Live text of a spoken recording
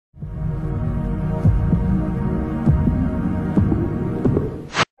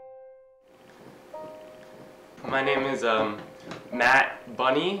is Matt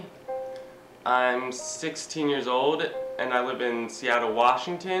Bunny. I'm 16 years old and I live in Seattle,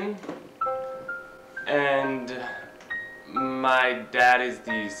 Washington. And my dad is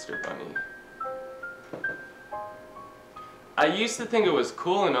the Easter Bunny. I used to think it was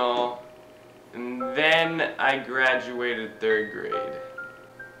cool and all, and then I graduated 3rd grade.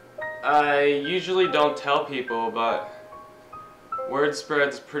 I usually don't tell people, but word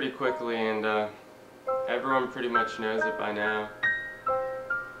spreads pretty quickly and everyone pretty much knows it by now.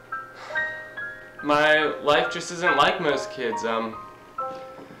 My life just isn't like most kids.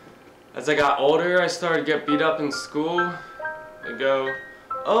 As I got older, I started to get beat up in school. They go,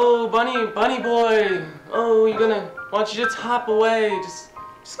 "Oh, bunny boy, oh, why don't you just hop away,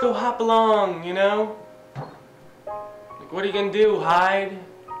 just go hop along, you know? Like, what are you gonna do, hide?"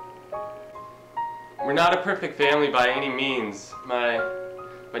 We're not a perfect family by any means. My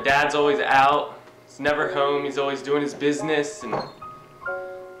dad's always out, he's never home, he's always doing his business and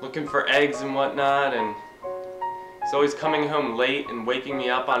looking for eggs and whatnot, and he's always coming home late and waking me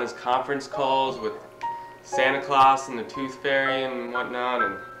up on his conference calls with Santa Claus and the Tooth Fairy and whatnot.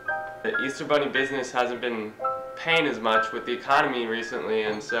 And the Easter Bunny business hasn't been paying as much with the economy recently,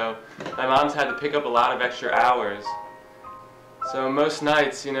 and so my mom's had to pick up a lot of extra hours. So most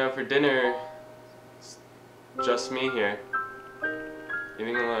nights, you know, for dinner, it's just me here,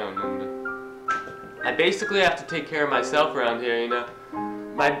 eating alone, and I basically have to take care of myself around here, you know.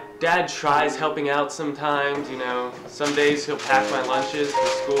 My dad tries helping out sometimes, you know. Some days he'll pack my lunches for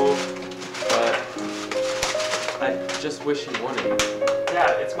school, but I just wish he wouldn't.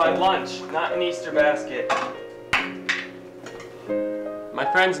 Dad, it's my lunch, not an Easter basket. My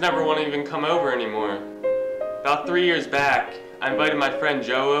friends never want to even come over anymore. About 3 years back, I invited my friend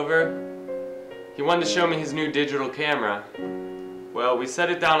Joe over. He wanted to show me his new digital camera. Well, we set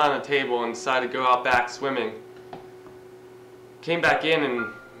it down on a table and decided to go out back swimming. Came back in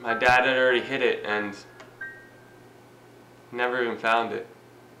and my dad had already hid it and never even found it.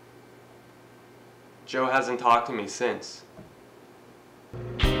 Joe hasn't talked to me since.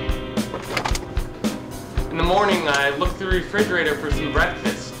 In the morning, I look through the refrigerator for some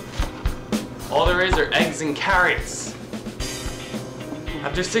breakfast. All there is are eggs and carrots.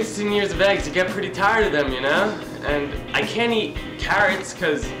 After 16 years of eggs, you get pretty tired of them, you know? And I can't eat carrots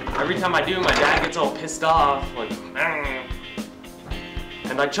because every time I do, my dad gets all pissed off, like, "Argh."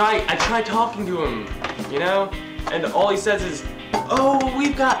 And I try talking to him, you know? And all he says is, "Oh,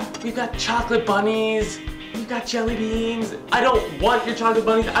 we've got chocolate bunnies, we've got jelly beans. I don't want your chocolate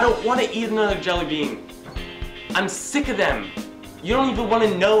bunnies, I don't want to eat another jelly bean. I'm sick of them. You don't even want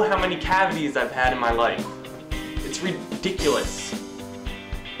to know how many cavities I've had in my life. It's ridiculous.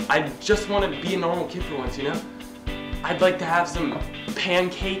 I just want to be a normal kid for once, you know? I'd like to have some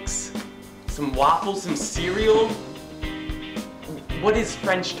pancakes, some waffles, some cereal. What is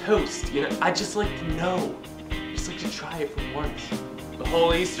French toast? You know, I just like to know. I just like to try it for once." The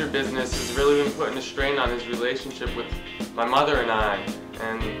whole Easter business has really been putting a strain on his relationship with my mother and I.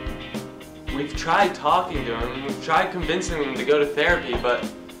 And we've tried talking to him, we've tried convincing him to go to therapy, but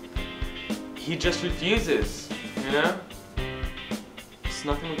he just refuses, you know? There's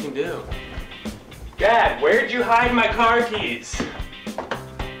nothing we can do. "Dad, where'd you hide my car keys?"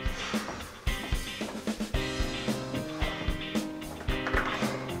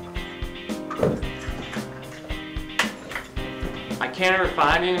 I can't ever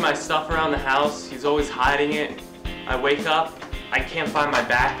find any of my stuff around the house. He's always hiding it. I wake up, I can't find my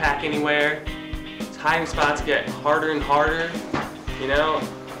backpack anywhere. His hiding spots get harder and harder, you know?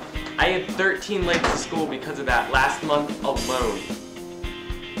 I had 13 late to school because of that last month alone.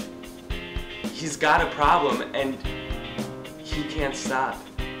 He's got a problem and he can't stop.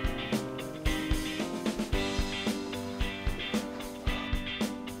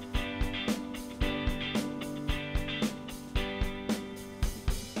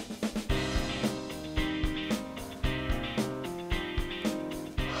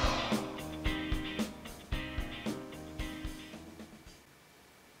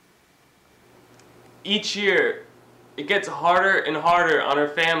 Each year, it gets harder and harder on our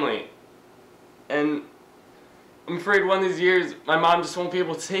family. And I'm afraid one of these years, my mom just won't be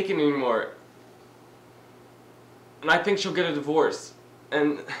able to take it anymore. And I think she'll get a divorce.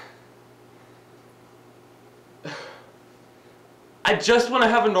 And I just want to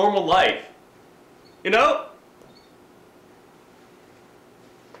have a normal life. You know?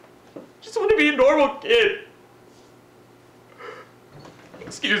 Just want to be a normal kid.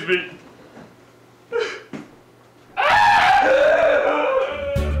 Excuse me.